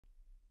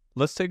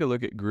Let's take a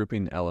look at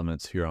grouping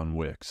elements here on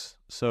Wix.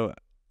 So,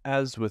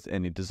 as with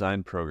any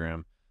design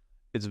program,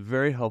 it's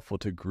very helpful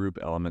to group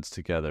elements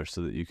together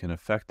so that you can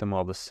affect them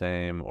all the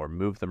same or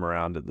move them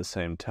around at the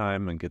same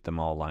time and get them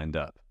all lined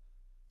up.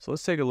 So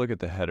let's take a look at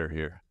the header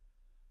here.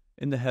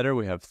 In the header,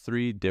 we have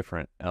three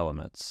different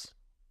elements.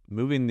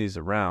 Moving these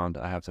around,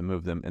 I have to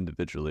move them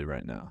individually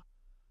right now.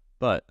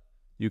 But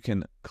you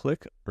can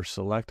click or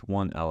select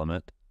one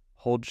element,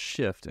 hold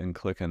Shift and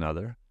click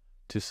another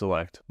to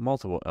select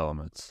multiple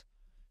elements.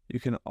 You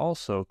can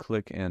also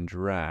click and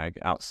drag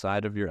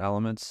outside of your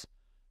elements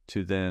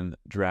to then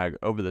drag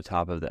over the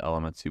top of the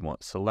elements you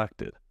want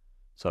selected.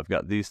 So I've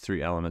got these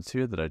three elements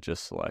here that I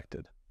just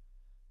selected.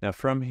 Now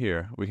from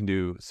here, we can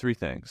do three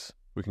things.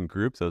 We can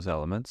group those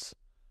elements,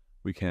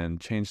 we can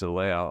change the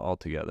layout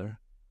altogether,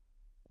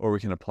 or we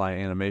can apply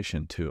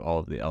animation to all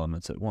of the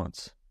elements at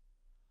once.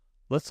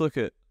 Let's look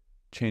at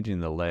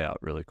changing the layout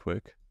really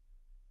quick.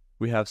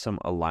 We have some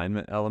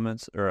alignment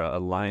elements or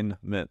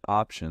alignment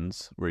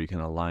options where you can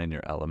align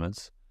your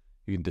elements.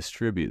 You can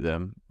distribute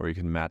them or you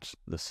can match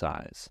the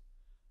size.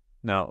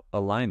 Now,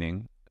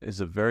 aligning is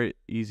a very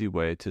easy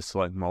way to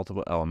select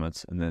multiple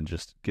elements and then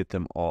just get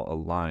them all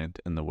aligned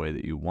in the way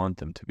that you want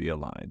them to be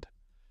aligned.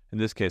 In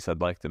this case,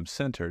 I'd like them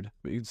centered,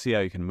 but you can see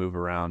how you can move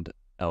around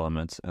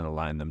elements and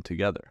align them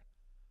together.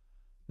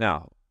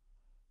 Now,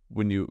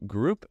 when you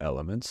group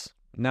elements,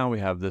 now we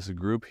have this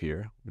group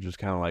here, which is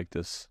kind of like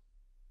this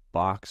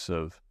box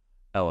of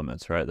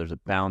elements, right? There's a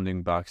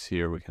bounding box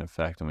here we can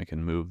affect, and we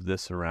can move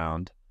this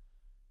around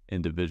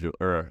individual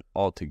or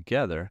all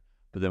together,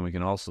 but then we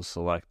can also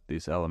select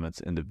these elements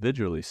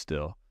individually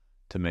still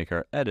to make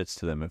our edits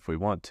to them if we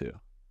want to.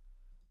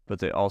 But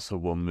they also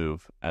will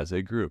move as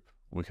a group.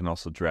 We can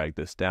also drag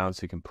this down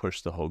so you can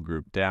push the whole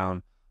group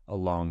down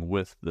along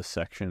with the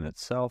section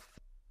itself.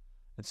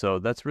 And so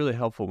that's really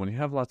helpful when you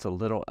have lots of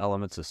little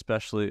elements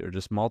especially, or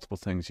just multiple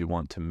things you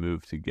want to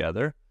move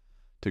together,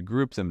 to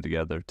group them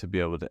together to be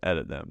able to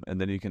edit them.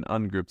 And then you can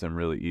ungroup them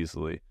really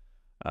easily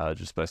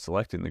just by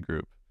selecting the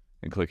group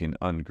and clicking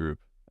ungroup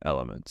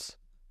elements.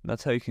 And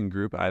that's how you can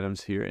group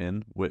items here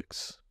in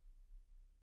Wix.